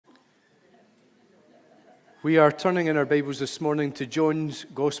We are turning in our Bibles this morning to John's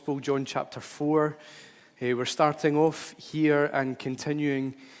Gospel, John chapter 4. We're starting off here and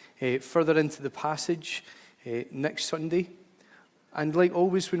continuing further into the passage next Sunday. And like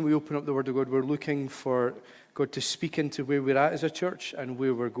always, when we open up the Word of God, we're looking for God to speak into where we're at as a church and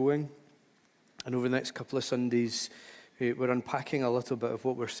where we're going. And over the next couple of Sundays, we're unpacking a little bit of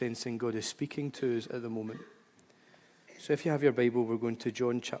what we're sensing God is speaking to us at the moment. So if you have your Bible, we're going to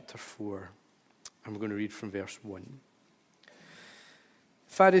John chapter 4. I'm going to read from verse 1.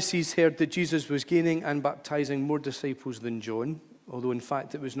 Pharisees heard that Jesus was gaining and baptizing more disciples than John, although in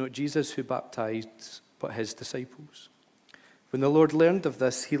fact it was not Jesus who baptized, but his disciples. When the Lord learned of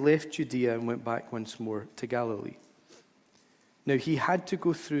this, he left Judea and went back once more to Galilee. Now he had to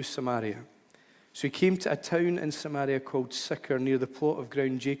go through Samaria. So he came to a town in Samaria called Sychar, near the plot of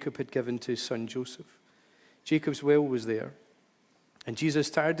ground Jacob had given to his son Joseph. Jacob's well was there. And Jesus,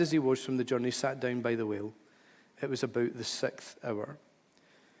 tired as he was from the journey, sat down by the well. It was about the 6th hour.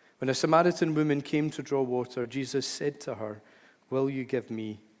 When a Samaritan woman came to draw water, Jesus said to her, "Will you give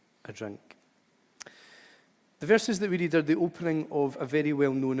me a drink?" The verses that we read are the opening of a very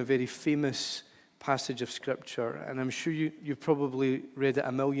well-known, a very famous passage of Scripture. And I'm sure you've probably read it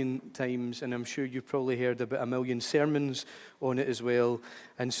a million times, and I'm sure you've probably heard about a million sermons on it as well.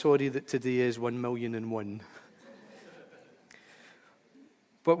 And sorry that today is 1,000,001.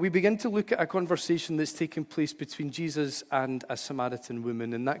 But we begin to look at a conversation that's taking place between Jesus and a Samaritan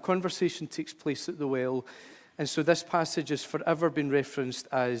woman. And that conversation takes place at the well. And so this passage has forever been referenced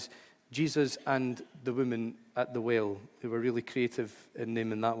as Jesus and the woman at the well. They were really creative in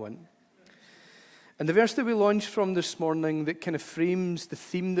naming that one. And the verse that we launched from this morning that kind of frames the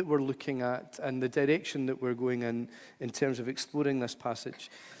theme that we're looking at and the direction that we're going in terms of exploring this passage.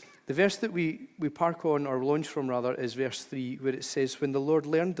 The verse that we park on, or launch from rather, is verse 3, where it says, "When the Lord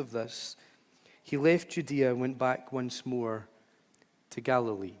learned of this, he left Judea and went back once more to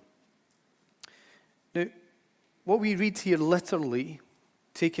Galilee." Now, what we read here literally,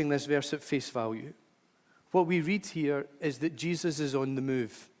 taking this verse at face value, what we read here is that Jesus is on the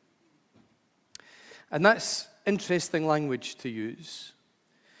move. And that's interesting language to use.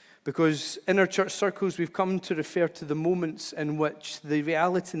 Because in our church circles, we've come to refer to the moments in which the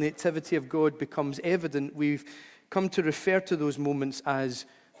reality and the activity of God becomes evident. We've come to refer to those moments as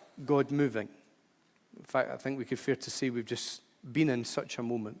God moving. In fact, I think we could fair to say we've just been in such a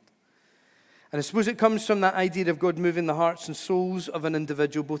moment. And I suppose it comes from that idea of God moving the hearts and souls of an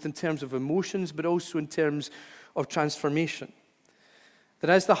individual, both in terms of emotions, but also in terms of transformation. That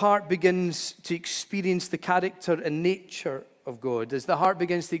as the heart begins to experience the character and nature of God, as the heart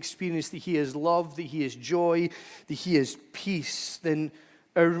begins to experience that he is love, that he is joy, that he is peace, then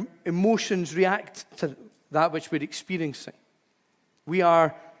our emotions react to that which we're experiencing. We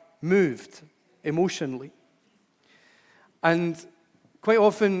are moved emotionally. And quite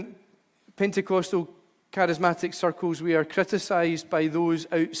often, Pentecostal charismatic circles, we are criticized by those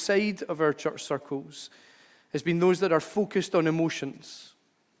outside of our church circles as being those that are focused on emotions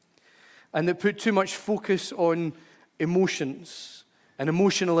and that put too much focus on emotions and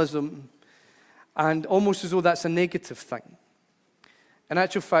emotionalism, and almost as though that's a negative thing. In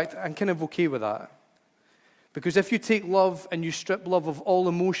actual fact, I'm kind of okay with that. Because if you take love and you strip love of all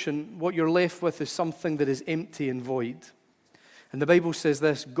emotion, what you're left with is something that is empty and void. And the Bible says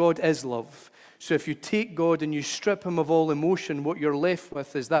this: God is love. So if you take God and you strip him of all emotion, what you're left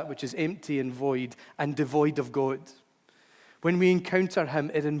with is that which is empty and void and devoid of God. When we encounter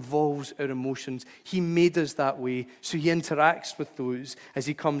him, it involves our emotions. He made us that way, so he interacts with those as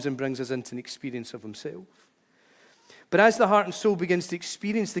he comes and brings us into an experience of himself. But as the heart and soul begins to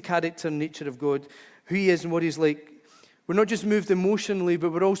experience the character and nature of God, who he is and what he's like, we're not just moved emotionally,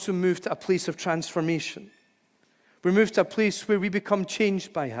 but we're also moved to a place of transformation. We're moved to a place where we become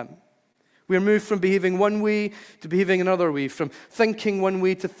changed by him. We're moved from behaving one way to behaving another way, from thinking one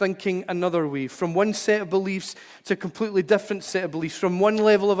way to thinking another way, from one set of beliefs to a completely different set of beliefs, from one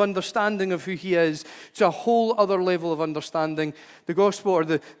level of understanding of who he is to a whole other level of understanding. The gospel, or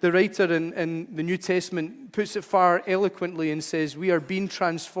the writer in the New Testament, puts it far eloquently and says, we are being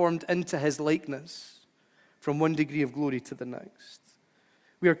transformed into his likeness from one degree of glory to the next.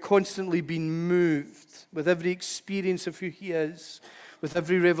 We are constantly being moved with every experience of who he is. With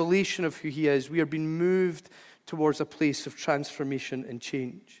every revelation of who he is, we are being moved towards a place of transformation and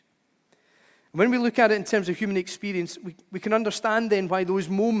change. And when we look at it in terms of human experience, we can understand then why those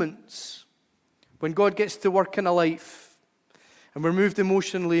moments when God gets to work in a life and we're moved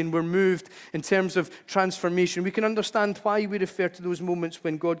emotionally and we're moved in terms of transformation, we can understand why we refer to those moments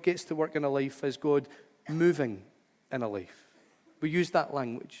when God gets to work in a life as God moving in a life. We use that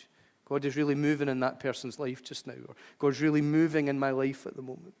language. God is really moving in that person's life just now, or God's really moving in my life at the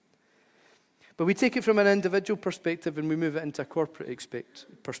moment. But we take it from an individual perspective and we move it into a corporate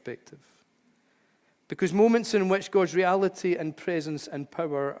perspective. Because moments in which God's reality and presence and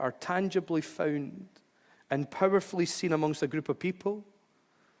power are tangibly found and powerfully seen amongst a group of people,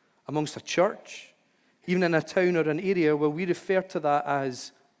 amongst a church, even in a town or an area, well, we refer to that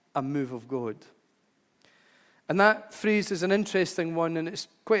as a move of God. And that phrase is an interesting one, and it's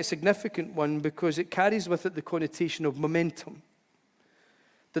quite a significant one because it carries with it the connotation of momentum.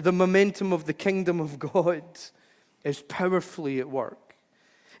 That the momentum of the kingdom of God is powerfully at work.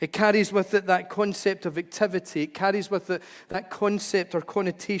 It carries with it that concept of activity. It carries with it that concept or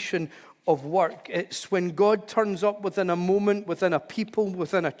connotation of work. It's when God turns up within a moment, within a people,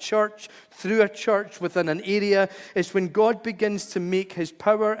 within a church, through a church, within an area. It's when God begins to make his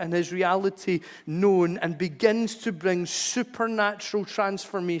power and his reality known and begins to bring supernatural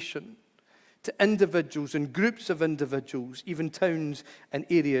transformation to individuals and groups of individuals, even towns and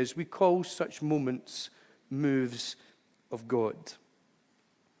areas. We call such moments moves of God.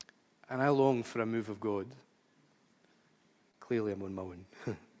 And I long for a move of God. Clearly I'm on my own.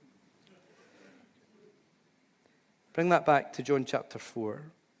 Bring that back to John chapter 4.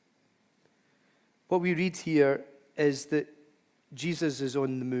 What we read here is that Jesus is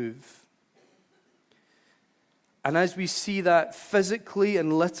on the move. And as we see that physically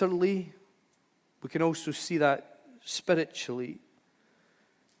and literally, we can also see that spiritually.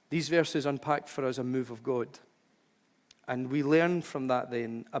 These verses unpack for us a move of God. And we learn from that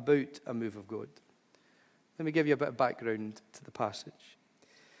then about a move of God. Let me give you a bit of background to the passage.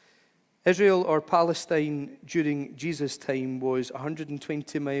 Israel or Palestine during Jesus' time was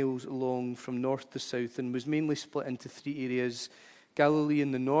 120 miles long from north to south and was mainly split into three areas: Galilee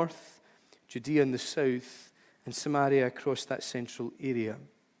in the north, Judea in the south, and Samaria across that central area.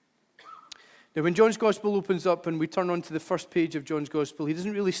 Now, when John's Gospel opens up and we turn on to the first page of John's Gospel, he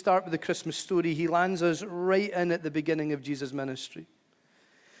doesn't really start with the Christmas story. He lands us right in at the beginning of Jesus' ministry.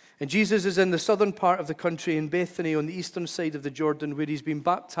 And Jesus is in the southern part of the country in Bethany on the eastern side of the Jordan, where he's been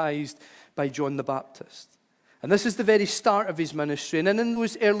baptized by John the Baptist. And this is the very start of his ministry. And in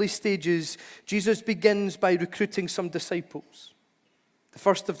those early stages, Jesus begins by recruiting some disciples. The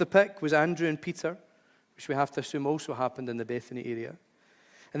first of the pick was Andrew and Peter, which we have to assume also happened in the Bethany area.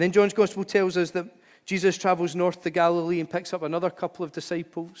 And then John's Gospel tells us that Jesus travels north to Galilee and picks up another couple of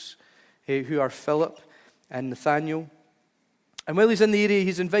disciples who are Philip and Nathanael. And while he's in the area,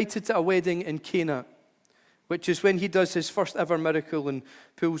 he's invited to a wedding in Cana, which is when he does his first ever miracle and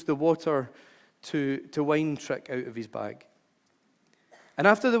pulls the water to wine trick out of his bag. And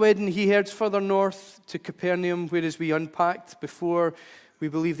after the wedding, he heads further north to Capernaum, where, as we unpacked before, we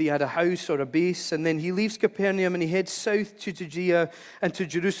believe that he had a house or a base. And then he leaves Capernaum and he heads south to Judea and to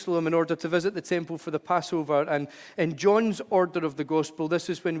Jerusalem in order to visit the temple for the Passover. And in John's order of the gospel, this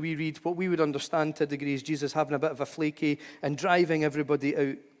is when we read what we would understand to a degree as Jesus having a bit of a flaky and driving everybody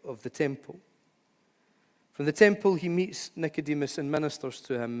out of the temple. From the temple, he meets Nicodemus and ministers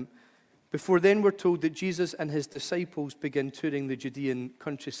to him. Before then, we're told that Jesus and his disciples begin touring the Judean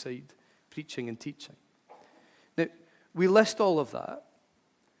countryside, preaching and teaching. Now, we list all of that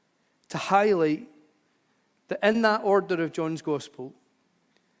to highlight that in that order of John's Gospel,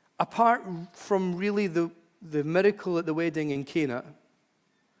 apart from really the miracle at the wedding in Cana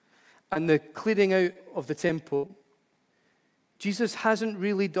and the clearing out of the temple, Jesus hasn't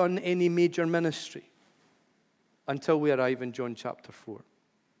really done any major ministry until we arrive in John chapter 4.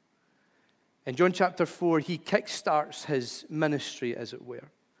 In John chapter 4, he kickstarts his ministry, as it were.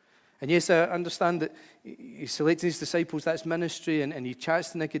 And yes, I understand that he's selecting his disciples, that's ministry, and he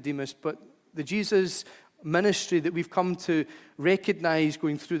chats to Nicodemus, but the Jesus ministry that we've come to recognize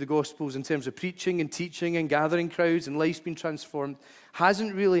going through the Gospels in terms of preaching and teaching and gathering crowds and lives being transformed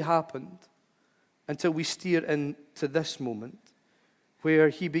hasn't really happened until we steer into this moment where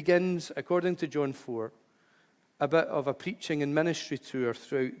he begins, according to John 4, a bit of a preaching and ministry tour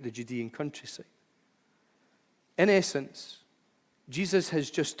throughout the Judean countryside. In essence, Jesus has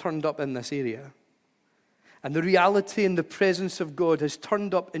just turned up in this area. And the reality and the presence of God has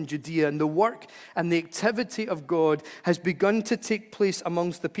turned up in Judea. And the work and the activity of God has begun to take place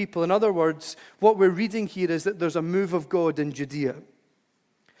amongst the people. In other words, what we're reading here is that there's a move of God in Judea.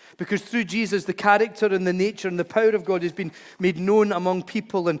 Because through Jesus, the character and the nature and the power of God has been made known among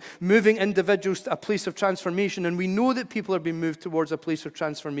people and moving individuals to a place of transformation. And we know that people are being moved towards a place of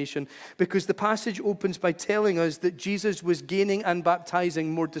transformation because the passage opens by telling us that Jesus was gaining and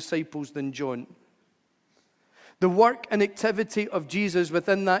baptizing more disciples than John. The work and activity of Jesus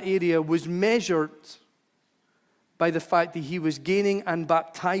within that area was measured by the fact that he was gaining and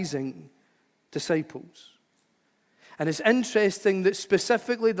baptizing disciples. And it's interesting that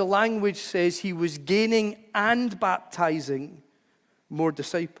specifically the language says he was gaining and baptizing more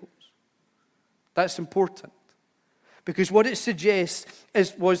disciples. That's important. Because what it suggests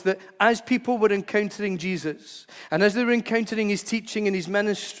was that as people were encountering Jesus, and as they were encountering his teaching and his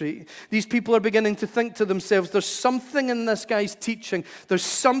ministry, these people are beginning to think to themselves, there's something in this guy's teaching, there's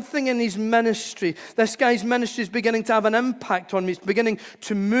something in his ministry. This guy's ministry is beginning to have an impact on me. It's beginning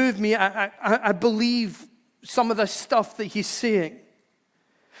to move me. I believe some of the stuff that he's saying.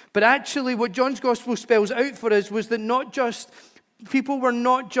 But actually what John's gospel spells out for us was that people were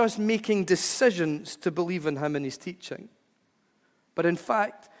not just making decisions to believe in him and his teaching, but in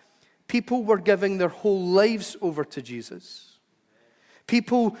fact, people were giving their whole lives over to Jesus.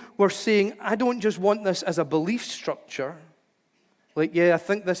 People were saying, I don't just want this as a belief structure. Like, yeah, I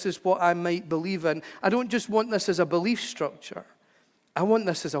think this is what I might believe in. I don't just want this as a belief structure. I want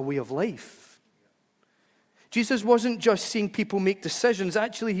this as a way of life. Jesus wasn't just seeing people make decisions.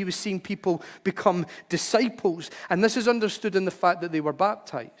 Actually, he was seeing people become disciples. And this is understood in the fact that they were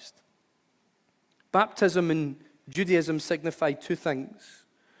baptized. Baptism in Judaism signified two things.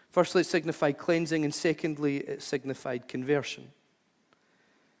 Firstly, it signified cleansing, and secondly, it signified conversion.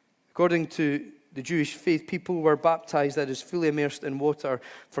 According to the Jewish faith, people were baptized, that is, fully immersed in water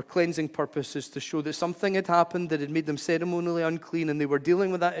for cleansing purposes, to show that something had happened that had made them ceremonially unclean, and they were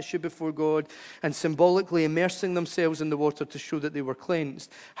dealing with that issue before God and symbolically immersing themselves in the water to show that they were cleansed.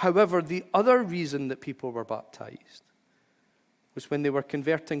 However, the other reason that people were baptized was when they were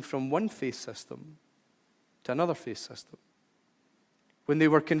converting from one faith system to another faith system. When they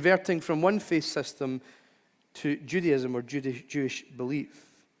were converting from one faith system to Judaism or Jewish belief.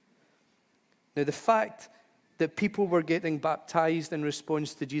 Now, the fact that people were getting baptized in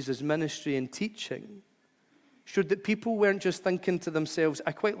response to Jesus' ministry and teaching showed that people weren't just thinking to themselves,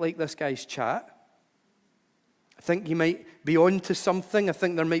 I quite like this guy's chat. I think he might be on to something. I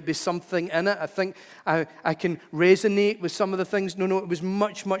think there might be something in it. I think I can resonate with some of the things. No, it was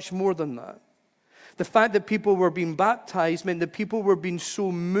much, much more than that. The fact that people were being baptized meant that people were being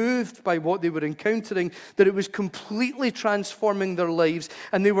so moved by what they were encountering that it was completely transforming their lives.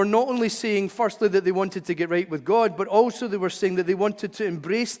 And they were not only saying, firstly, that they wanted to get right with God, but also they were saying that they wanted to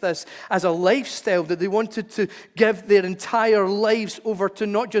embrace this as a lifestyle, that they wanted to give their entire lives over to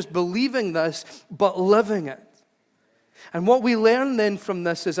not just believing this, but living it. And what we learn then from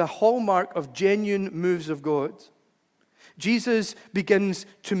this is a hallmark of genuine moves of God. Jesus begins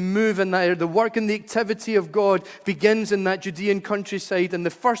to move in that area. The work and the activity of God begins in that Judean countryside. And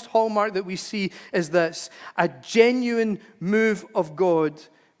the first hallmark that we see is this: a genuine move of God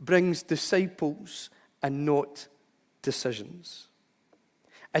brings disciples and not decisions.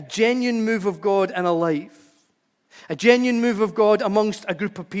 A genuine move of God in a life. A genuine move of God amongst a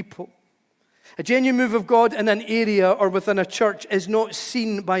group of people. A genuine move of God in an area or within a church is not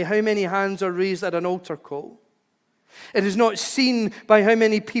seen by how many hands are raised at an altar call. It is not seen by how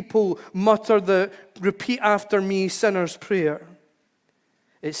many people mutter the repeat after me sinner's prayer.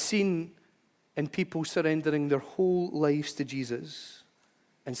 It's seen in people surrendering their whole lives to Jesus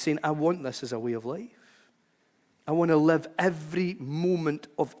and saying, I want this as a way of life. I want to live every moment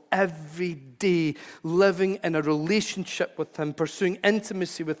of every day living in a relationship with him, pursuing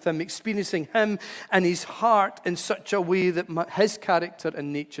intimacy with him, experiencing him and his heart in such a way that his character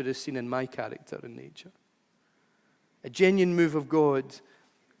and nature is seen in my character and nature. A genuine move of God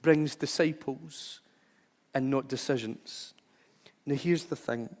brings disciples and not decisions. Now here's the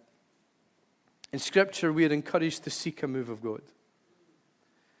thing. In Scripture, we are encouraged to seek a move of God.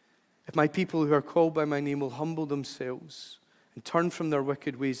 If my people who are called by my name will humble themselves and turn from their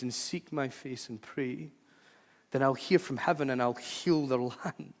wicked ways and seek my face and pray, then I'll hear from heaven and I'll heal their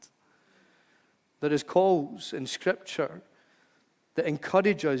land. There is calls in Scripture that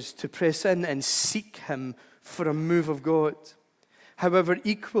encourage us to press in and seek him for a move of God. However,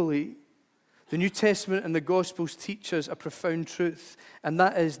 equally, the New Testament and the Gospels teach us a profound truth, and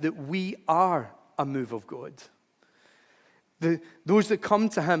that is that we are a move of God. Those that come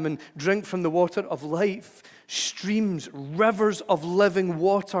to him and drink from the water of life, streams, rivers of living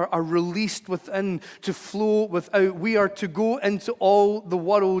water are released within to flow without. We are to go into all the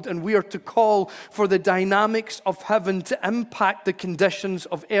world and we are to call for the dynamics of heaven to impact the conditions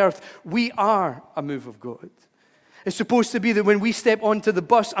of earth. We are a move of God. It's supposed to be that when we step onto the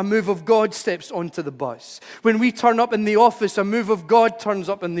bus, a move of God steps onto the bus. When we turn up in the office, a move of God turns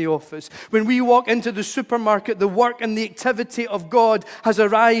up in the office. When we walk into the supermarket, the work and the activity of God has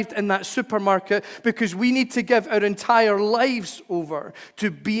arrived in that supermarket, because we need to give our entire lives over to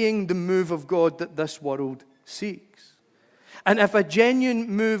being the move of God that this world seeks. And if a genuine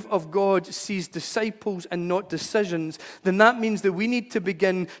move of God sees disciples and not decisions, then that means that we need to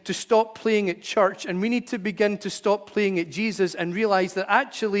begin to stop playing at church, and we need to begin to stop playing at Jesus and realize that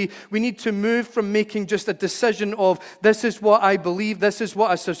actually we need to move from making just a decision of this is what I believe, this is what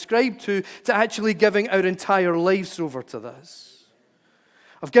I subscribe to actually giving our entire lives over to this.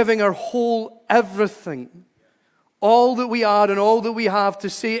 Of giving our whole everything, all that we are and all that we have, to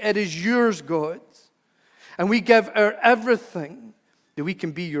say it is yours, God. And we give our everything that we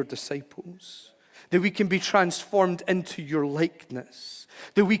can be your disciples, that we can be transformed into your likeness,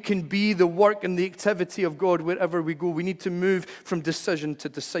 that we can be the work and the activity of God wherever we go. We need to move from decision to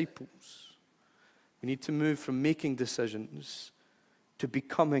disciples. We need to move from making decisions to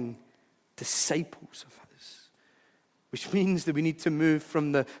becoming disciples of His. Which means that we need to move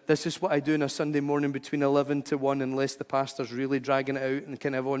from this is what I do on a Sunday morning between 11 to 1, unless the pastor's really dragging it out and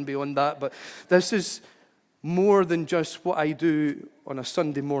kind of on beyond that. But this is more than just what I do on a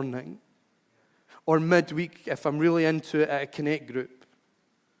Sunday morning or midweek if I'm really into it at a Connect group.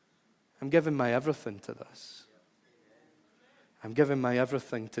 I'm giving my everything to this. I'm giving my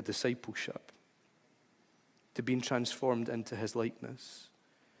everything to discipleship, to being transformed into His likeness.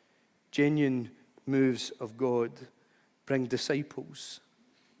 Genuine moves of God bring disciples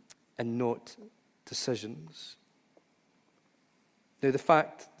and not decisions. Now, the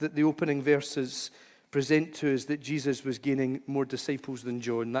fact that the opening verses present to us that Jesus was gaining more disciples than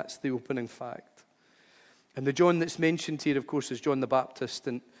John, that's the opening fact. And the John that's mentioned here, of course, is John the Baptist.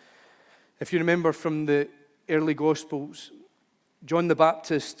 And if you remember from the early Gospels, John the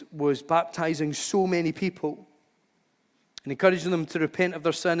Baptist was baptizing so many people and encouraging them to repent of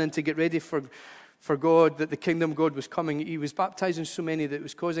their sin and to get ready for God, that the kingdom of God was coming. He was baptizing so many that it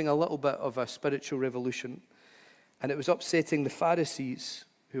was causing a little bit of a spiritual revolution. And it was upsetting the Pharisees,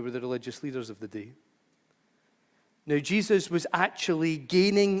 who were the religious leaders of the day. Now, Jesus was actually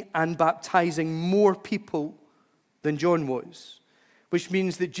gaining and baptizing more people than John was, which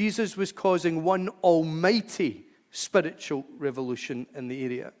means that Jesus was causing one almighty spiritual revolution in the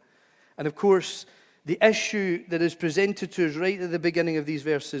area. And of course, the issue that is presented to us right at the beginning of these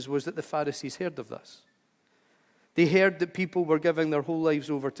verses was that the Pharisees heard of this. They heard that people were giving their whole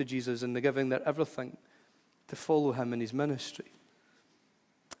lives over to Jesus and they're giving their everything to follow Him in His ministry.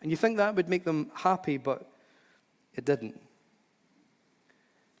 And you think that would make them happy, but it didn't.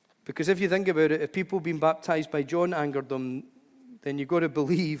 Because if you think about it, if people being baptized by John angered them, then you've got to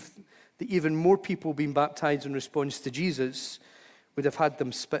believe that even more people being baptized in response to Jesus would have had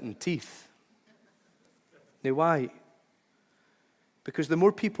them spitting teeth. Now, why? Because the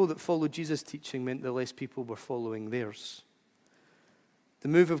more people that followed Jesus' teaching meant the less people were following theirs. The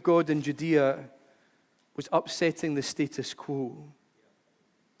move of God in Judea was upsetting the status quo.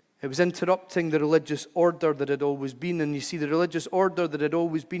 It was interrupting the religious order that had always been. And you see, the religious order that had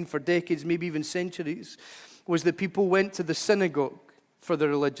always been for decades, maybe even centuries, was that people went to the synagogue for the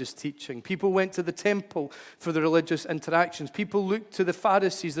religious teaching. People went to the temple for the religious interactions. People looked to the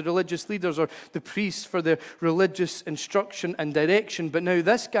Pharisees, the religious leaders, or the priests for their religious instruction and direction. But now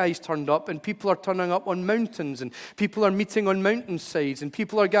this guy's turned up, and people are turning up on mountains, and people are meeting on mountainsides, and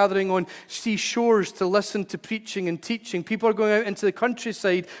people are gathering on seashores to listen to preaching and teaching. People are going out into the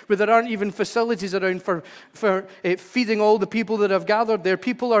countryside where there aren't even facilities around for feeding all the people that have gathered there.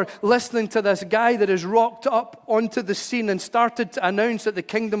 People are listening to this guy that has rocked up onto the scene and started to announce that the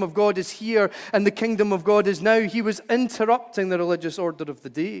kingdom of God is here and the kingdom of God is now. He was interrupting the religious order of the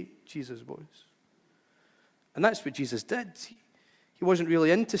day, Jesus was. And that's what Jesus did. He wasn't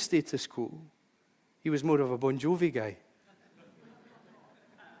really into status quo. He was more of a Bon Jovi guy.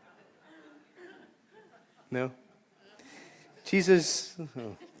 No? Jesus,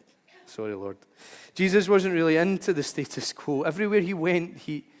 oh, sorry, Lord. Jesus wasn't really into the status quo. Everywhere he went,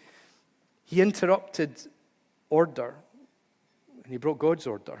 he interrupted order. And he brought God's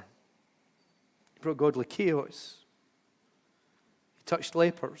order. He brought godly chaos. He touched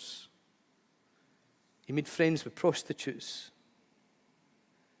lepers. He made friends with prostitutes.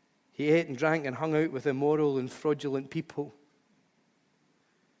 He ate and drank and hung out with immoral and fraudulent people.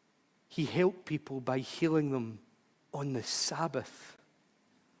 He helped people by healing them on the Sabbath.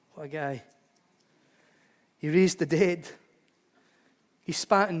 What a guy. He raised the dead. He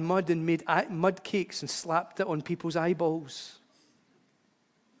spat in mud and made mud cakes and slapped it on people's eyeballs.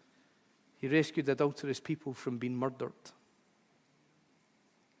 He rescued adulterous people from being murdered.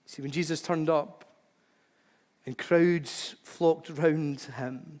 See, when Jesus turned up and crowds flocked round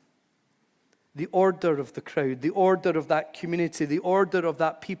him, the order of the crowd, the order of that community, the order of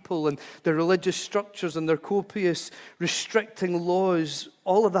that people and their religious structures and their copious restricting laws,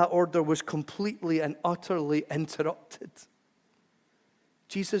 all of that order was completely and utterly interrupted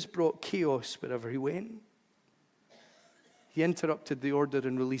Jesus brought chaos wherever he went. He interrupted the order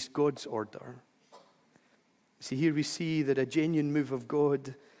and released God's order. See, here we see that a genuine move of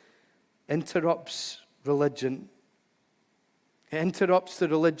God interrupts religion. It interrupts the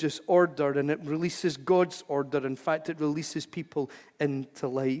religious order and it releases God's order. In fact, it releases people into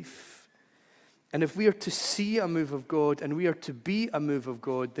life. And if we are to see a move of God and we are to be a move of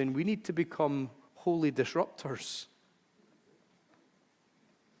God, then we need to become holy disruptors.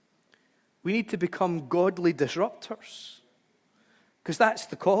 We need to become godly disruptors. Because that's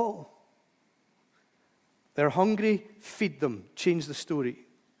the call. They're hungry, feed them, change the story.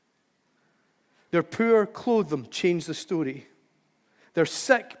 They're poor, clothe them, change the story. They're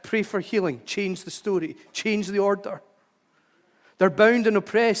sick, pray for healing, change the story, change the order. They're bound and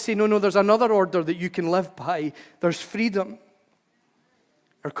oppressed, say, no, there's another order that you can live by. There's freedom.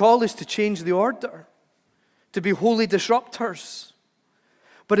 Our call is to change the order, to be holy disruptors.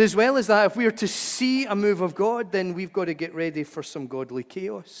 But as well as that, if we are to see a move of God, then we've got to get ready for some godly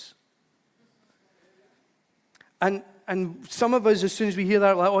chaos. And some of us, as soon as we hear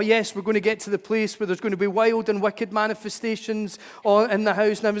that, we're like, oh yes, we're going to get to the place where there's going to be wild and wicked manifestations in the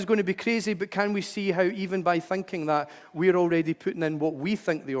house and everyone's going to be crazy. But can we see how even by thinking that, we're already putting in what we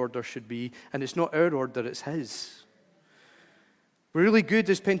think the order should be, and it's not our order, it's his. We're really good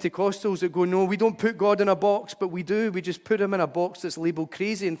as Pentecostals that go, no, we don't put God in a box, but we do. We just put him in a box that's labeled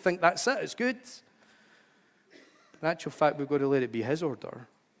crazy and think that's it, it's good. In actual fact, we've got to let it be his order,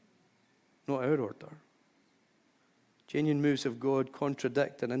 not our order. Genuine moves of God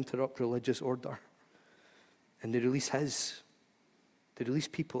contradict and interrupt religious order. And they release his. They release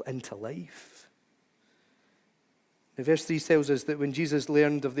people into life. Now, verse 3 tells us that when Jesus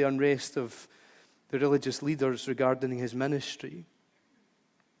learned of the unrest of the religious leaders regarding his ministry,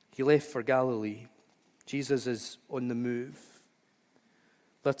 he left for Galilee. Jesus is on the move,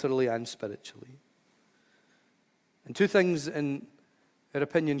 literally and spiritually. And two things, in our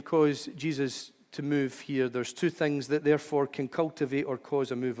opinion, cause Jesus to move here. There's two things that therefore can cultivate or cause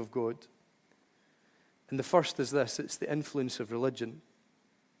a move of God. And the first is this: it's the influence of religion.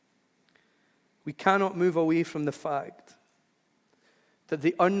 We cannot move away from the fact that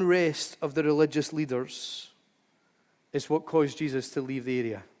the unrest of the religious leaders is what caused Jesus to leave the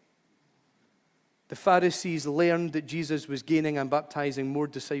area. The Pharisees learned that Jesus was gaining and baptizing more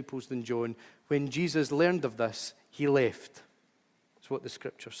disciples than John. When Jesus learned of this, he left. That's what the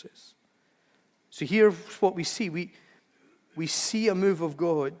scripture says. So here's what we see. We see a move of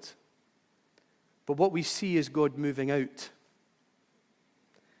God, but what we see is God moving out.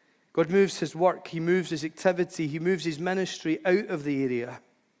 God moves his work, he moves his activity, he moves his ministry out of the area.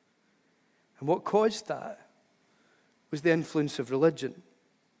 And what caused that was the influence of religion.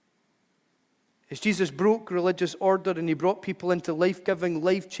 As Jesus broke religious order and he brought people into life-giving,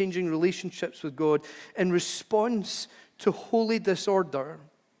 life-changing relationships with God, in response to holy disorder,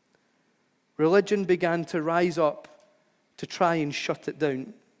 religion began to rise up to try and shut it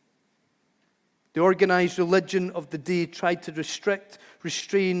down. The organized religion of the day tried to restrict,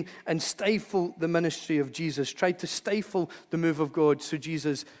 restrain, and stifle the ministry of Jesus, tried to stifle the move of God, so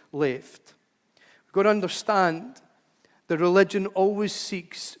Jesus left. We've got to understand that religion always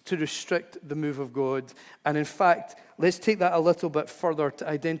seeks to restrict the move of God. And in fact, let's take that a little bit further to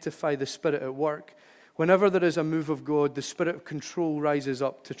identify the Spirit at work. Whenever there is a move of God, the spirit of control rises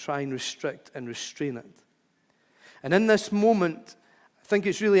up to try and restrict and restrain it. And in this moment, I think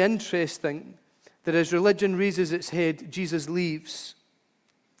it's really interesting that as religion raises its head, Jesus leaves.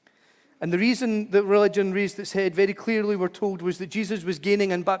 And the reason that religion raised its head, very clearly we're told, was that Jesus was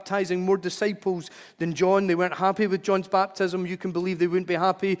gaining and baptizing more disciples than John. They weren't happy with John's baptism. You can believe they wouldn't be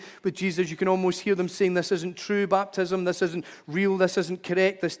happy with Jesus. You can almost hear them saying, this isn't true baptism, this isn't real, this isn't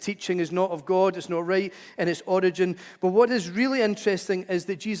correct, this teaching is not of God, it's not right in its origin. But what is really interesting is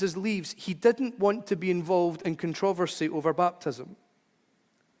that Jesus leaves. He didn't want to be involved in controversy over baptism.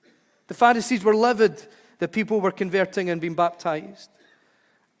 The Pharisees were livid that people were converting and being baptized.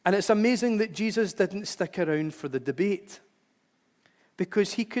 And it's amazing that Jesus didn't stick around for the debate,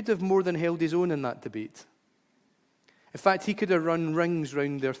 because he could have more than held his own in that debate. In fact, he could have run rings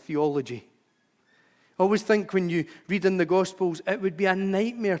round their theology. I always think when you read in the Gospels, it would be a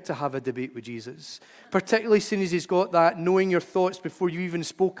nightmare to have a debate with Jesus, particularly as soon as he's got that knowing your thoughts before you've even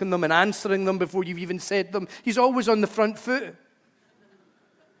spoken them and answering them before you've even said them. He's always on the front foot.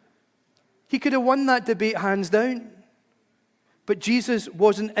 He could have won that debate hands down. But Jesus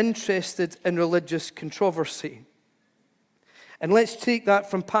wasn't interested in religious controversy. And let's take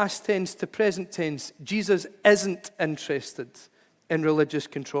that from past tense to present tense. Jesus isn't interested in religious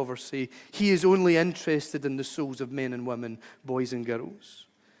controversy. He is only interested in the souls of men and women, boys and girls.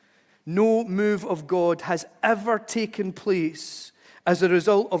 No move of God has ever taken place as a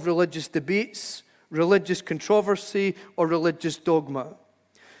result of religious debates, religious controversy, or religious dogma.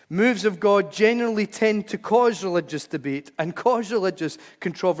 Moves of God generally tend to cause religious debate and cause religious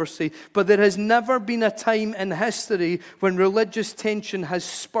controversy, but there has never been a time in history when religious tension has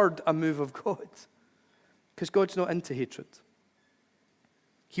spurred a move of God. Because God's not into hatred.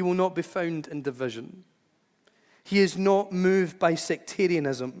 He will not be found in division. He is not moved by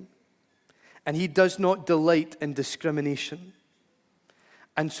sectarianism, and he does not delight in discrimination.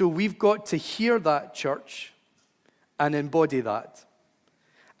 And so we've got to hear that, church, and embody that.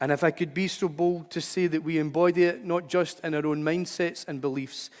 And if I could be so bold to say that we embody it not just in our own mindsets and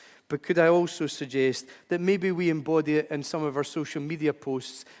beliefs, but could I also suggest that maybe we embody it in some of our social media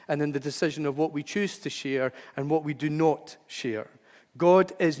posts and in the decision of what we choose to share and what we do not share.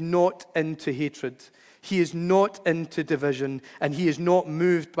 God is not into hatred. He is not into division, and he is not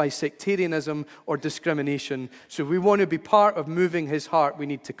moved by sectarianism or discrimination. So if we want to be part of moving his heart, we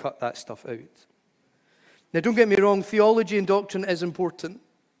need to cut that stuff out. Now, don't get me wrong, theology and doctrine is important.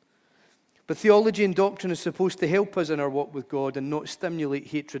 But theology and doctrine is supposed to help us in our walk with God and not stimulate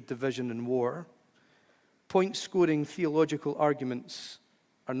hatred, division, and war. Point-scoring theological arguments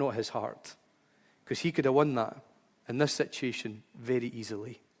are not his heart, because he could have won that in this situation very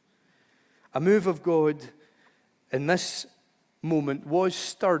easily. A move of God in this moment was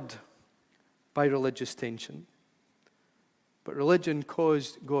stirred by religious tension, but religion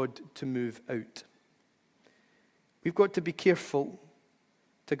caused God to move out. We've got to be careful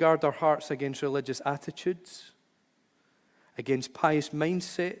to guard our hearts against religious attitudes, against pious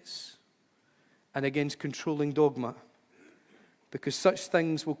mindsets, and against controlling dogma. Because such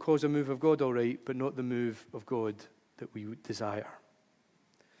things will cause a move of God, all right, but not the move of God that we would desire.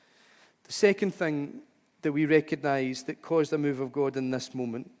 The second thing that we recognize that caused a move of God in this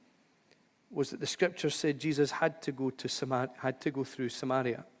moment was that the scripture said Jesus had to go through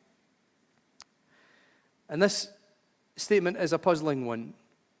Samaria. And this statement is a puzzling one,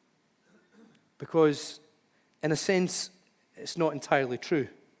 because, in a sense, it's not entirely true.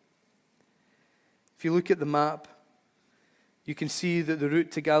 If you look at the map, you can see that the route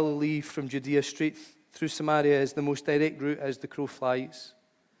to Galilee from Judea straight through Samaria is the most direct route as the crow flies.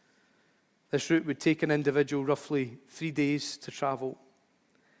 This route would take an individual roughly 3 days to travel.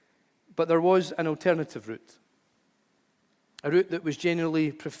 But there was an alternative route, a route that was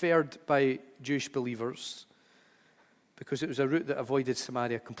generally preferred by Jewish believers because it was a route that avoided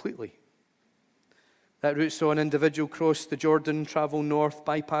Samaria completely. That route saw an individual cross the Jordan, travel north,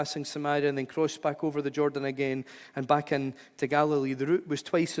 bypassing Samaria, and then cross back over the Jordan again and back into Galilee. The route was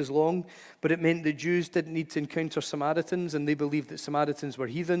twice as long, but it meant that Jews didn't need to encounter Samaritans, and they believed that Samaritans were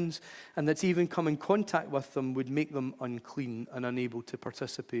heathens, and that to even come in contact with them would make them unclean and unable to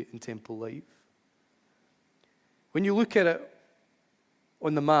participate in temple life. When you look at it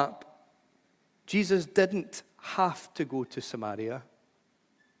on the map, Jesus didn't have to go to Samaria.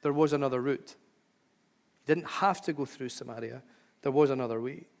 There was another route. He didn't have to go through Samaria. There was another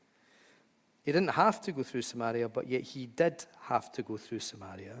way. He didn't have to go through Samaria, but yet he did have to go through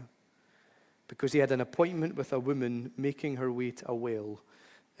Samaria because he had an appointment with a woman making her way to a well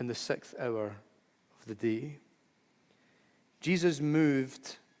in the 6th hour of the day. Jesus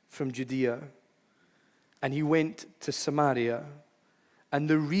moved from Judea and he went to Samaria, and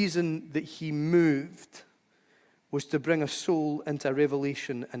the reason that he moved was to bring a soul into a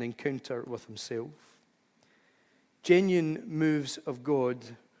revelation and encounter with himself. Genuine moves of God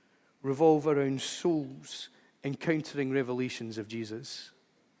revolve around souls encountering revelations of Jesus.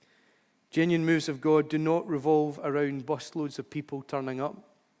 Genuine moves of God do not revolve around busloads of people turning up.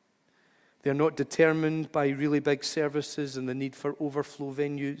 They are not determined by really big services and the need for overflow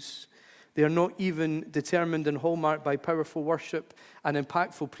venues. They are not even determined and hallmarked by powerful worship and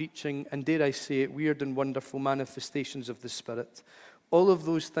impactful preaching and, dare I say it, weird and wonderful manifestations of the Spirit. All of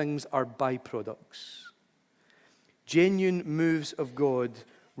those things are byproducts. Genuine moves of God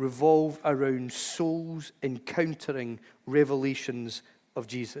revolve around souls encountering revelations of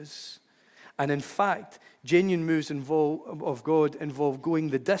Jesus. And in fact, genuine moves of God involve going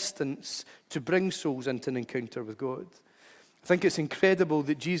the distance to bring souls into an encounter with God. I think it's incredible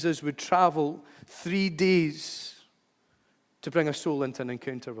that Jesus would travel 3 days to bring a soul into an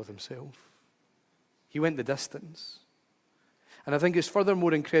encounter with himself. He went the distance. And I think it's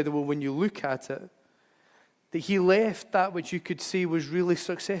furthermore incredible when you look at it that he left that which you could say was really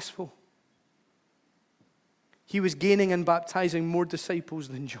successful. He was gaining and baptizing more disciples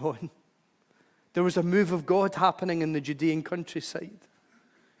than John. There was a move of God happening in the Judean countryside.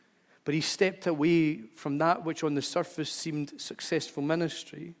 But he stepped away from that which on the surface seemed successful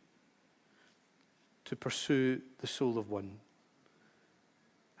ministry to pursue the soul of one.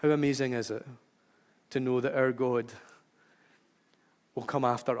 How amazing is it to know that our God will come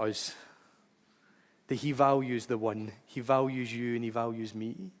after us, that he values the one, he values you and he values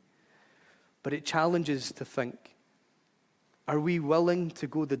me. But it challenges to think, are we willing to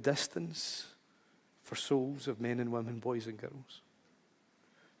go the distance for souls of men and women, boys and girls?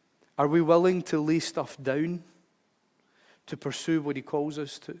 Are we willing to lay stuff down to pursue what he calls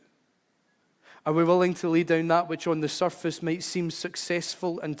us to? Are we willing to lay down that which on the surface might seem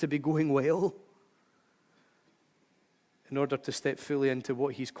successful and to be going well in order to step fully into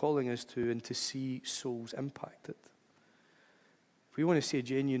what he's calling us to and to see souls impacted? If we want to see a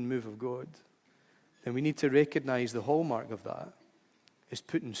genuine move of God, then we need to recognize the hallmark of that is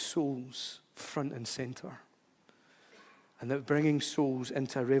putting souls front and center. And that bringing souls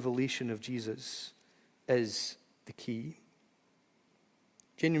into a revelation of Jesus is the key.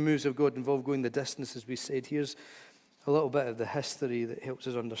 Genuine moves of God involve going the distance, as we said. Here's a little bit of the history that helps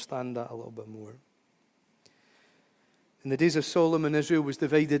us understand that a little bit more. In the days of Solomon, Israel was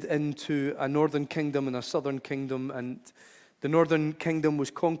divided into a northern kingdom and a southern kingdom, and the northern kingdom was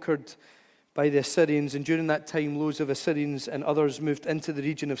conquered by the Assyrians, and during that time, loads of Assyrians and others moved into the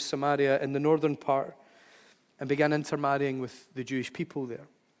region of Samaria in the northern part and began intermarrying with the Jewish people there.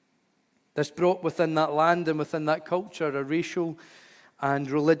 This brought within that land and within that culture a racial and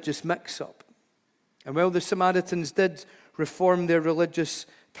religious mix-up. And while the Samaritans did reform their religious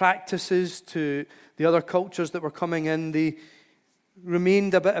practices to the other cultures that were coming in, they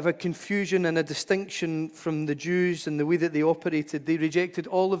remained a bit of a confusion and a distinction from the Jews and the way that they operated. They rejected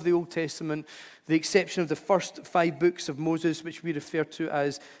all of the Old Testament, with the exception of the first 5 books of Moses, which we refer to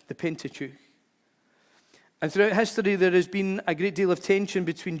as the Pentateuch. And throughout history, there has been a great deal of tension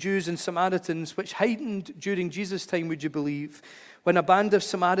between Jews and Samaritans, which heightened during Jesus' time, would you believe, when a band of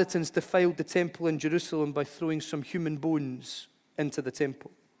Samaritans defiled the temple in Jerusalem by throwing some human bones into the temple.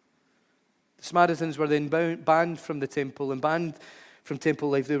 The Samaritans were then banned from the temple and banned from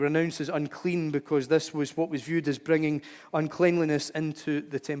temple life. They were announced as unclean because this was what was viewed as bringing uncleanliness into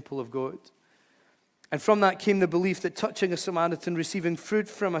the temple of God. And from that came the belief that touching a Samaritan, receiving fruit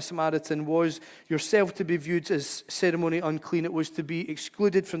from a Samaritan, was yourself to be viewed as ceremony unclean. It was to be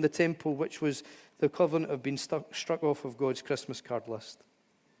excluded from the temple, which was the equivalent of being struck off of God's Christmas card list.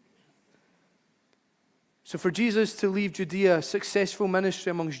 So for Jesus to leave Judea, a successful ministry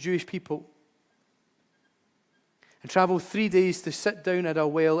amongst Jewish people, and travel 3 days to sit down at a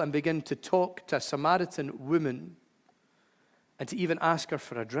well and begin to talk to a Samaritan woman and to even ask her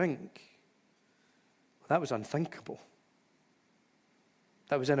for a drink, that was unthinkable.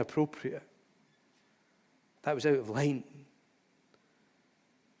 That was inappropriate. That was out of line.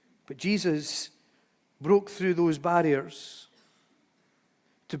 But Jesus broke through those barriers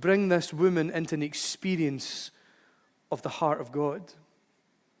to bring this woman into an experience of the heart of God.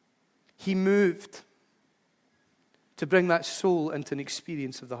 He moved to bring that soul into an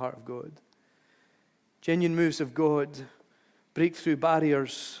experience of the heart of God. Genuine moves of God break through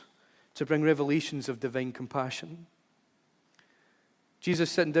barriers to bring revelations of divine compassion. Jesus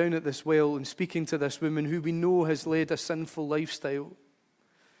sitting down at this well and speaking to this woman who we know has led a sinful lifestyle.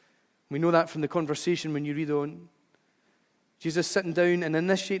 We know that from the conversation when you read on. Jesus sitting down and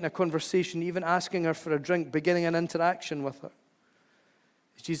initiating a conversation, even asking her for a drink, beginning an interaction with her.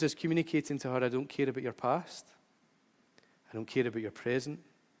 Is Jesus communicating to her, I don't care about your past. I don't care about your present.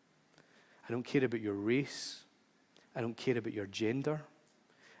 I don't care about your race. I don't care about your gender.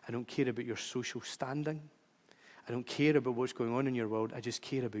 I don't care about your social standing. I don't care about what's going on in your world. I just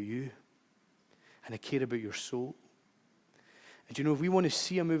care about you. And I care about your soul. And you know, if we want to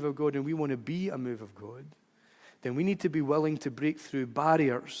see a move of God and we want to be a move of God, then we need to be willing to break through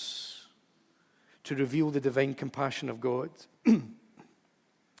barriers to reveal the divine compassion of God.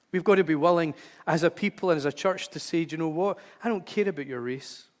 We've got to be willing as a people and as a church to say, do you know what? I don't care about your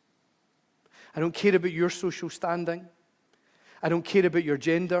race. I don't care about your social standing. I don't care about your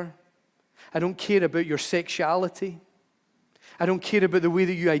gender. I don't care about your sexuality. I don't care about the way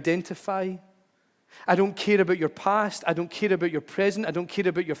that you identify. I don't care about your past. I don't care about your present. I don't care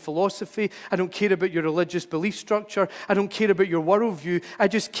about your philosophy. I don't care about your religious belief structure. I don't care about your worldview. I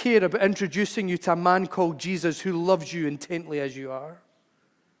just care about introducing you to a man called Jesus who loves you intently as you are.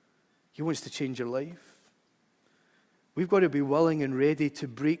 He wants to change your life. We've got to be willing and ready to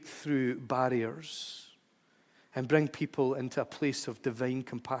break through barriers and bring people into a place of divine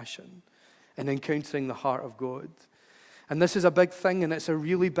compassion and encountering the heart of God. And this is a big thing, and it's a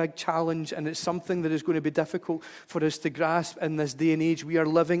really big challenge, and it's something that is going to be difficult for us to grasp in this day and age. We are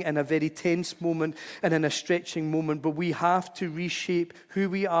living in a very tense moment and in a stretching moment, but we have to reshape who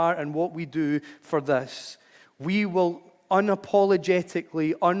we are and what we do for this. We will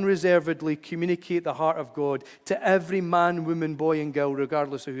unapologetically, unreservedly communicate the heart of God to every man, woman, boy, and girl,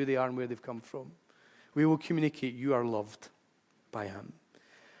 regardless of who they are and where they've come from. We will communicate, you are loved by Him.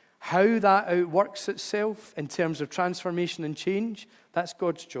 How that outworks itself in terms of transformation and change, that's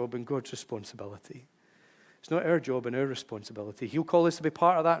God's job and God's responsibility. It's not our job and our responsibility. He'll call us to be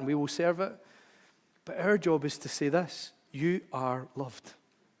part of that and we will serve it. But our job is to say this: you are loved.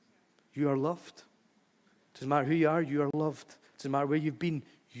 You are loved. Doesn't matter who you are loved. Doesn't matter where you've been,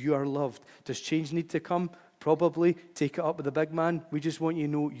 you are loved. Does change need to come? Probably. Take it up with the big man. We just want you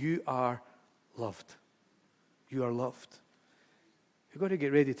to know you are loved. You are loved. We've got to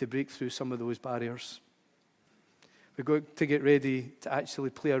get ready to break through some of those barriers. We've got to get ready to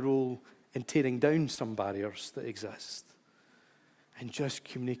actually play a role in tearing down some barriers that exist. And just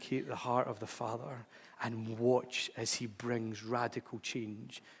communicate the heart of the Father and watch as He brings radical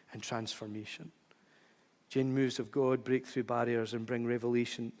change and transformation. Genuine moves of God break through barriers and bring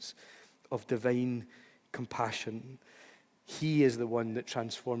revelations of divine compassion. He is the one that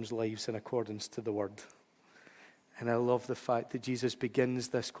transforms lives in accordance to the Word. And I love the fact that Jesus begins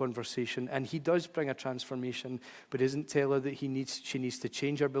this conversation, and He does bring a transformation, but doesn't tell her that she needs to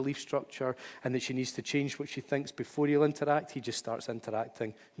change her belief structure and that she needs to change what she thinks before He'll interact. He just starts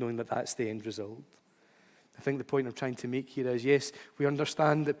interacting, knowing that that's the end result. I think the point I'm trying to make here is, yes, we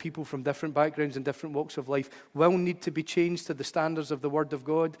understand that people from different backgrounds and different walks of life will need to be changed to the standards of the Word of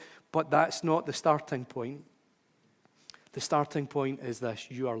God, but that's not the starting point. The starting point is this: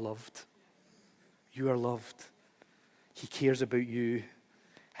 you are loved. You are loved. He cares about you,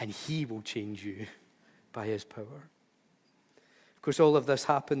 and He will change you by His power. Of course, all of this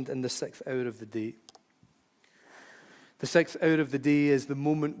happened in the 6th hour of the day. The 6th hour of the day is the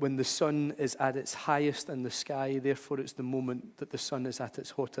moment when the sun is at its highest in the sky. Therefore, it's the moment that the sun is at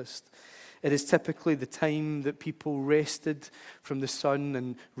its hottest. It is typically the time that people rested from the sun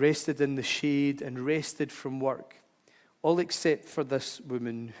and rested in the shade and rested from work. All except for this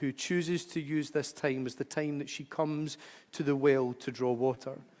woman who chooses to use this time as the time that she comes to the well to draw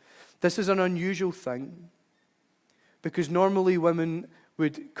water. This is an unusual thing because normally women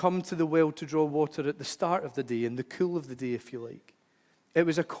would come to the well to draw water at the start of the day, in the cool of the day, if you like. It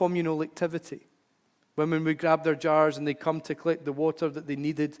was a communal activity. Women would grab their jars and they'd come to collect the water that they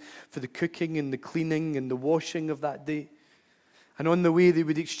needed for the cooking and the cleaning and the washing of that day. And on the way, they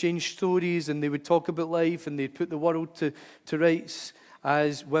would exchange stories and they would talk about life and they'd put the world to rights,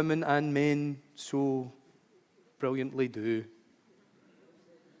 as women and men so brilliantly do.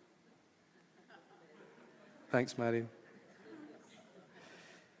 Thanks, Marion.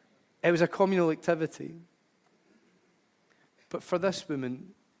 It was a communal activity. But for this woman,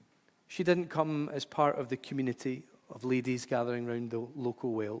 she didn't come as part of the community of ladies gathering around the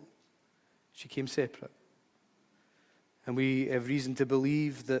local well. She came separate. And we have reason to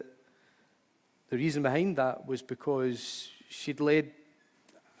believe that the reason behind that was because she'd led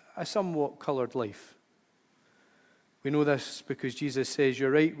a somewhat coloured life. We know this because Jesus says,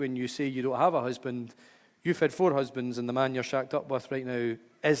 you're right when you say you don't have a husband. You've had 4 husbands, and the man you're shacked up with right now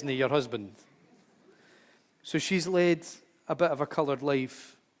isn't your husband. So she's led a bit of a coloured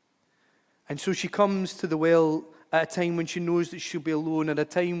life. And so she comes to the well at a time when she knows that she'll be alone, at a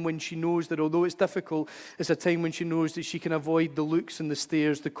time when she knows that although it's difficult, it's a time when she knows that she can avoid the looks and the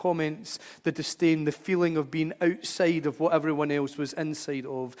stares, the comments, the disdain, the feeling of being outside of what everyone else was inside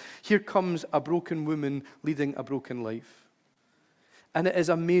of. Here comes a broken woman leading a broken life. And it is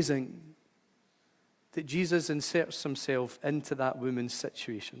amazing that Jesus inserts Himself into that woman's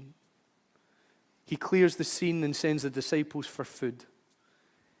situation. He clears the scene and sends the disciples for food.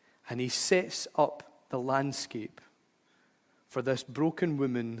 And He sets up the landscape for this broken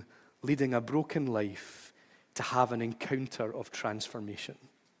woman leading a broken life to have an encounter of transformation.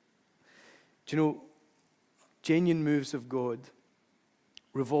 Do you know, genuine moves of God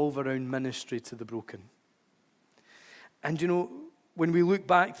revolve around ministry to the broken. And you know, when we look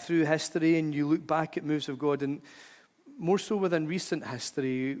back through history and you look back at moves of God, and more so within recent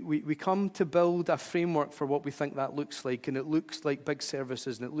history, we come to build a framework for what we think that looks like. And it looks like big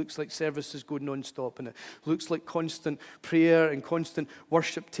services, and it looks like services go non-stop, and it looks like constant prayer and constant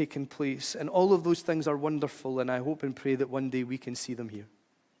worship taking place. And all of those things are wonderful, and I hope and pray that one day we can see them here.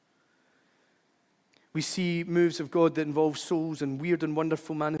 We see moves of God that involve souls and weird and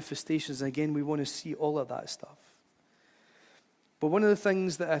wonderful manifestations. And again, we want to see all of that stuff. But one of the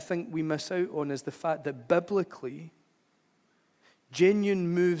things that I think we miss out on is the fact that biblically, Genuine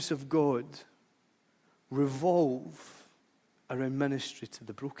moves of God revolve around ministry to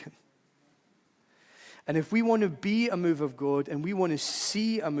the broken. And if we want to be a move of God and we want to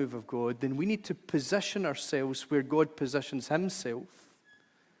see a move of God, then we need to position ourselves where God positions himself.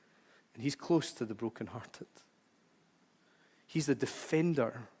 And he's close to the brokenhearted. He's the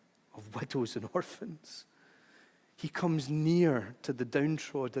defender of widows and orphans. He comes near to the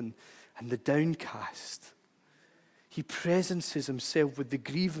downtrodden and the downcast. He presences himself with the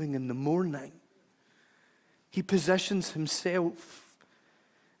grieving and the mourning. He positions himself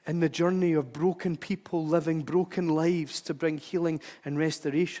in the journey of broken people living broken lives to bring healing and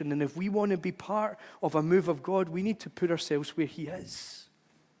restoration. And if we want to be part of a move of God, we need to put ourselves where he is.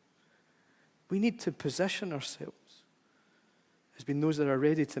 We need to position ourselves as being those that are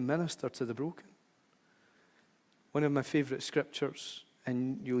ready to minister to the broken. One of my favorite scriptures,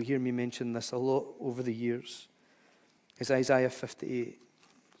 and you'll hear me mention this a lot over the years, is Isaiah 58.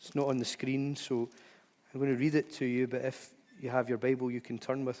 It's not on the screen, so I'm going to read it to you, but if you have your Bible, you can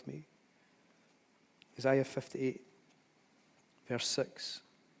turn with me. Isaiah 58, verse 6.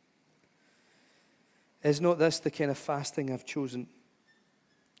 Is not this the kind of fasting I've chosen?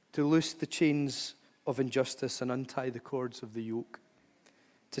 To loose the chains of injustice and untie the cords of the yoke,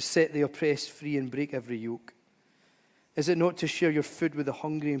 to set the oppressed free and break every yoke. Is it not to share your food with the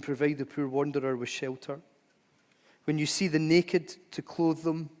hungry and provide the poor wanderer with shelter? When you see the naked, to clothe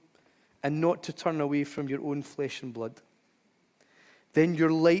them, and not to turn away from your own flesh and blood. Then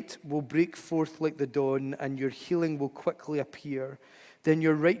your light will break forth like the dawn, and your healing will quickly appear. Then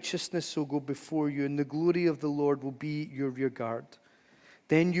your righteousness will go before you, and the glory of the Lord will be your rear guard.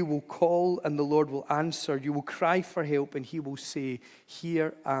 Then you will call, and the Lord will answer. You will cry for help, and he will say,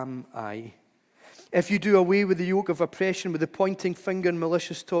 here am I. If you do away with the yoke of oppression, with the pointing finger and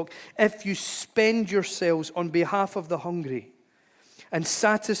malicious talk, if you spend yourselves on behalf of the hungry and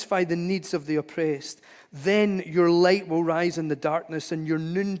satisfy the needs of the oppressed, then your light will rise in the darkness, and your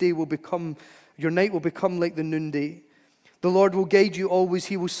night will become like the noonday. The Lord will guide you always.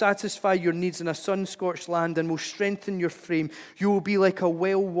 He will satisfy your needs in a sun-scorched land and will strengthen your frame. You will be like a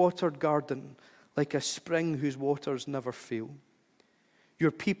well-watered garden, like a spring whose waters never fail. Your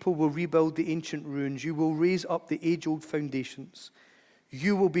people will rebuild the ancient ruins. You will raise up the age-old foundations.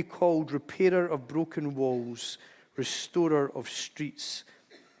 You will be called repairer of broken walls, restorer of streets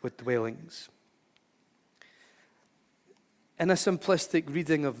with dwellings. In a simplistic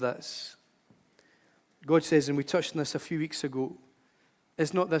reading of this, God says, and we touched on this a few weeks ago,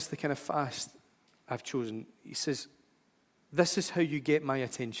 is not this the kind of fast I've chosen? He says, this is how you get my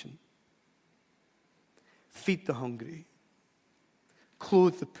attention. Feed the hungry.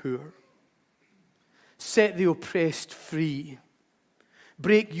 Clothe the poor. Set the oppressed free.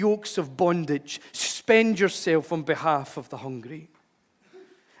 Break yokes of bondage. Spend yourself on behalf of the hungry.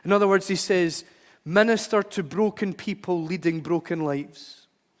 In other words, he says, minister to broken people leading broken lives.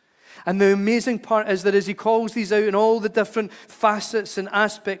 And the amazing part is that as he calls these out in all the different facets and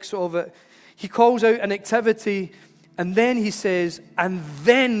aspects of it, he calls out an activity, and then he says, and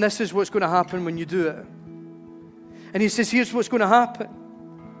then this is what's going to happen when you do it. And he says, here's what's going to happen.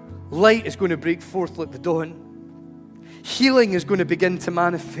 Light is going to break forth like the dawn. Healing is going to begin to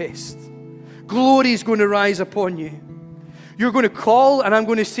manifest. Glory is going to rise upon you. You're going to call, and I'm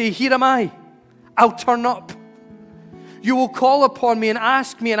going to say, here am I. I'll turn up. You will call upon me and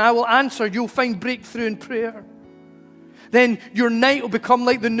ask me, and I will answer. You'll find breakthrough in prayer. Then your night will become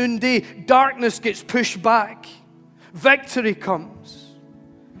like the noonday. Darkness gets pushed back. Victory comes.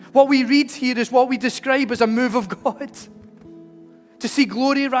 What we read here is what we describe as a move of God. To see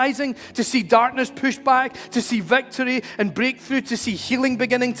glory rising, to see darkness pushed back, to see victory and breakthrough, to see healing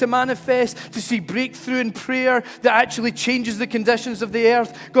beginning to manifest, to see breakthrough in prayer that actually changes the conditions of the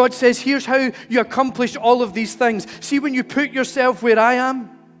earth. God says, here's how you accomplish all of these things. See, when you put yourself where I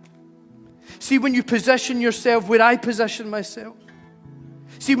am. See, when you position yourself where I position myself.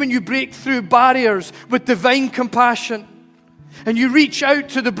 See, when you break through barriers with divine compassion and you reach out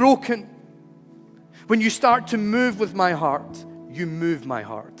to the broken. When you start to move with my heart, you move my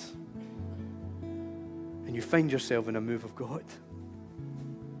heart. And you find yourself in a move of God.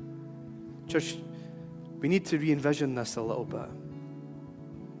 Church, we need to re-envision this a little bit.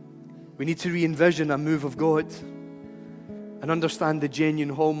 We need to re-envision a move of God and understand the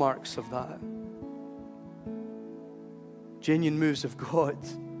genuine hallmarks of that. Genuine moves of God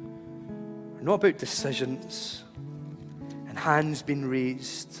are not about decisions and hands being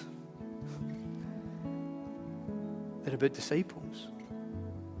raised. They're about disciples.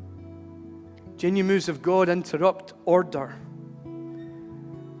 Genuine moves of God interrupt order.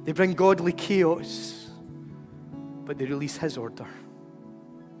 They bring godly chaos, but but they release his order.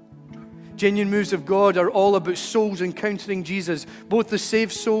 Genuine moves of God are all about souls encountering Jesus, both the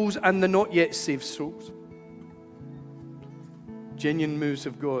saved souls and the not yet saved souls. Genuine moves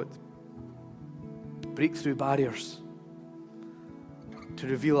of God break through barriers to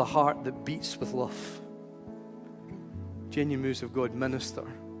reveal a heart that beats with love. Genuine moves of God minister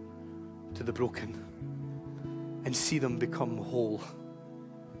to the broken and see them become whole.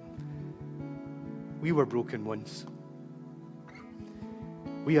 We were broken once.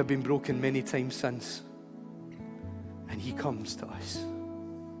 We have been broken many times since. And he comes to us.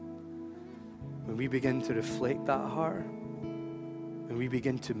 When we begin to reflect that heart, when we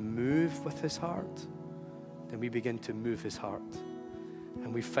begin to move with his heart, then we begin to move his heart.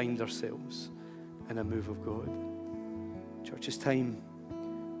 And we find ourselves in a move of God. Church, it's time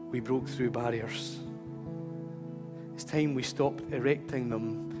we broke through barriers. It's time we stopped erecting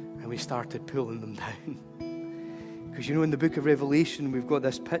them and we started pulling them down. Because you know, in the book of Revelation, we've got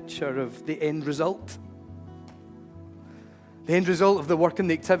this picture of the end result. The end result of the work and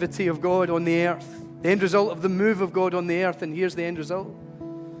the activity of God on the earth. The end result of the move of God on the earth. And here's the end result.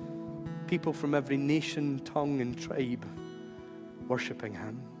 People from every nation, tongue, and tribe worshiping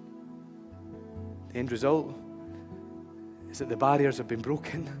him. The end result is that the barriers have been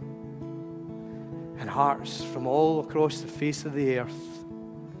broken. And hearts from all across the face of the earth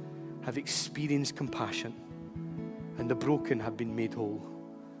have experienced compassion. And the broken have been made whole.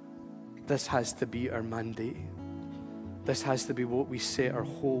 This has to be our mandate. This has to be what we set our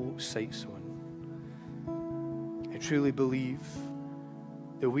whole sights on. I truly believe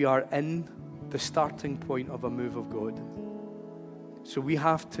that we are in the starting point of a move of God. So we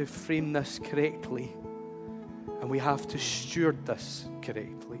have to frame this correctly, and we have to steward this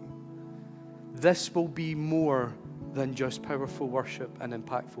correctly. This will be more than just powerful worship and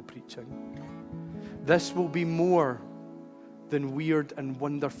impactful preaching. This will be more than weird and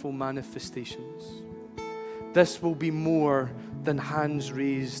wonderful manifestations. This will be more than hands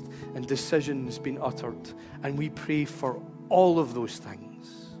raised and decisions being uttered. And we pray for all of those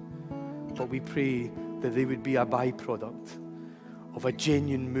things. But we pray that they would be a byproduct of a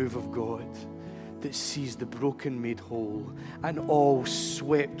genuine move of God that sees the broken made whole and all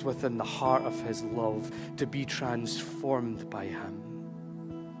swept within the heart of his love to be transformed by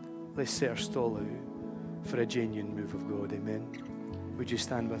him. Let's set our stall out for a genuine move of God. Amen. Would you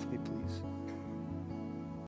stand with me, please?